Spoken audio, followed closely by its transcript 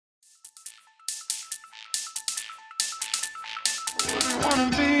wanna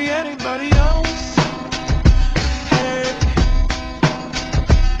be anybody else. Hey,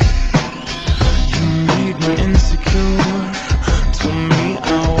 you made me insecure, told me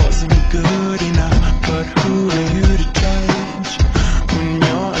I wasn't good enough. But who are you to judge when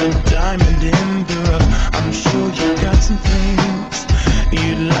you're a diamond in the rough? I'm sure you got some things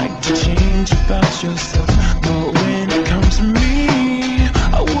you'd like to change about yourself, but when it comes to me,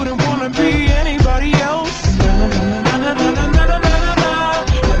 I wouldn't wanna be anybody else. Na, na, na, na, na, na, na, na, na,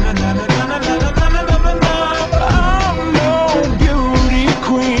 na, na, na, na, na, na, na.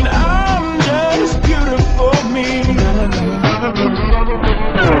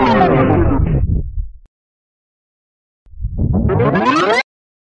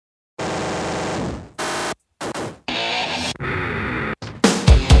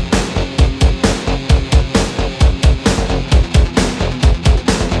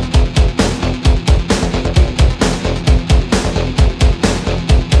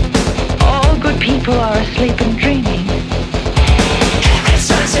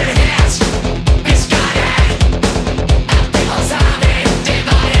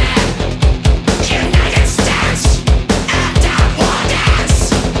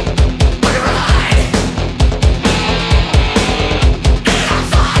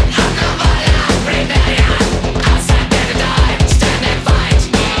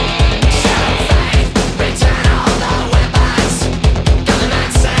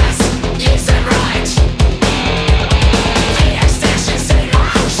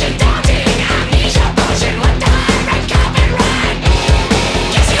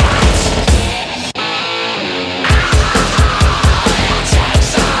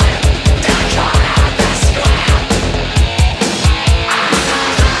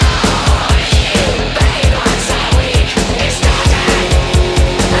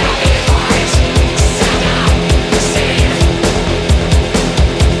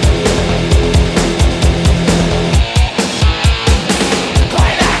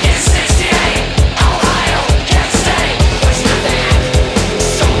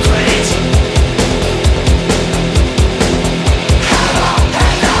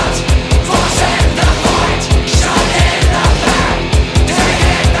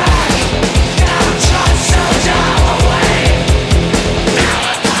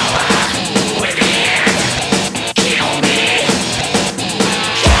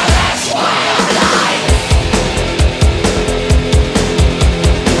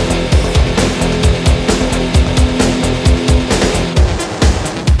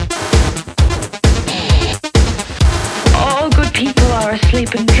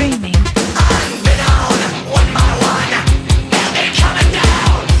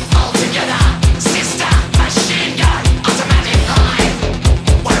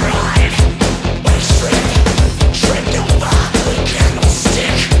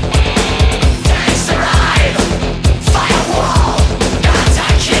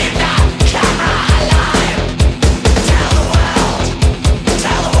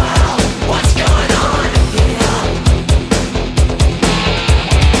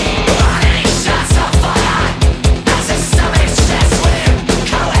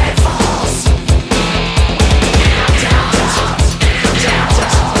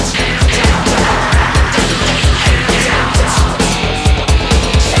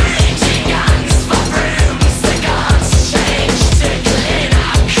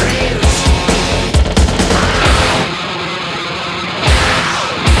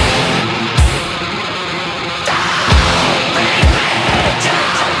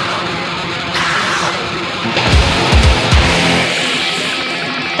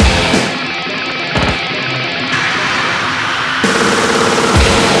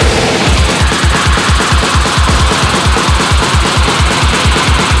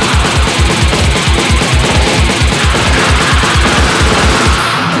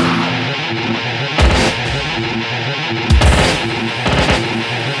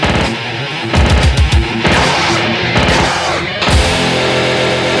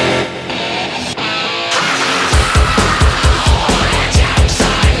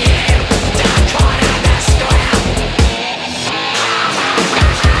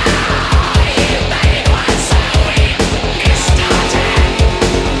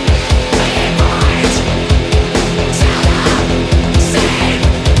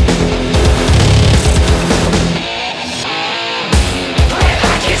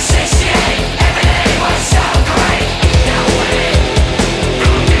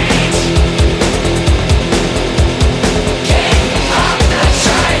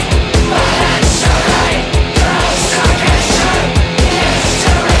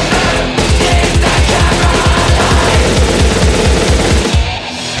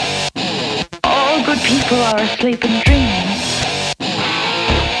 People are asleep and dreaming.